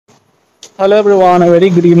Hello everyone, a very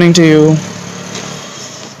good evening to you.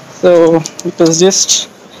 So it was just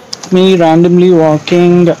me randomly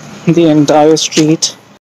walking the entire street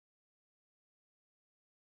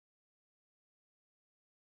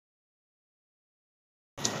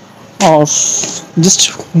of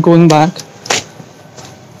just going back.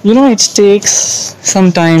 It takes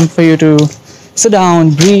some time for you to sit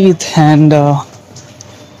down, breathe, and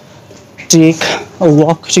take a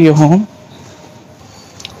walk to your home.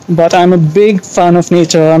 But I'm a big fan of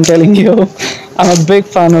nature, I'm telling you. I'm a big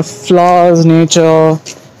fan of flowers, nature,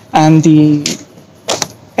 and the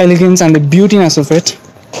elegance and the beautiness of it.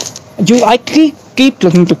 I keep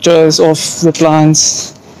looking pictures of the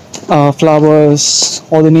plants, flowers,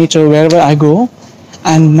 or the nature wherever I go,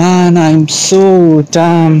 and man, I'm so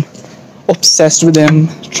damn obsessed with them.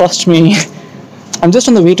 Trust me. I'm just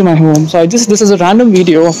on the way to my home, so this is a random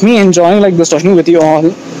video of me enjoying like this, talking with you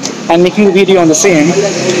all, and making the video on the same.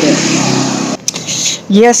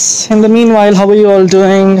 Yes. In the meanwhile, how are you all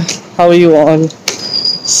doing? How are you all?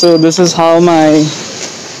 So this is how my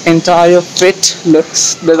entire fit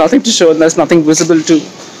looks. There's nothing to show. There's nothing visible to.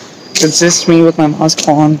 It's just me with my mask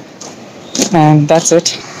on, and that's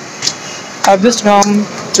it. I've just come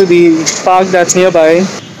to the park that's nearby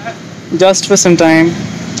just for some time.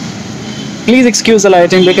 Please excuse the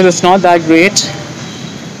lighting because it's not that great.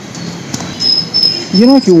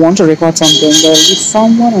 If you want to record something, there will be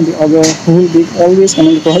someone on the other who will be always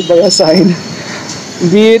coming to record by your side.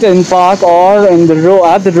 Be it in park or in the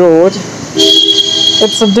at the road,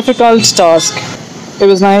 it's a difficult task. It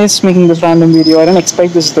was nice making this random video. I didn't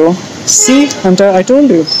expect this though. See, I told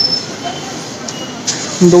you.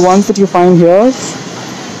 The ones that you find here,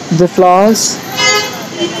 the flowers,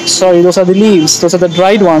 sorry, those are the leaves. Those are the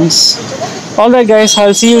dried ones. Alright guys,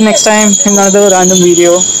 I'll see you next time in another random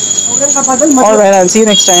video. Alright, I'll see you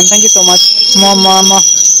next time. Thank you so much. Mama.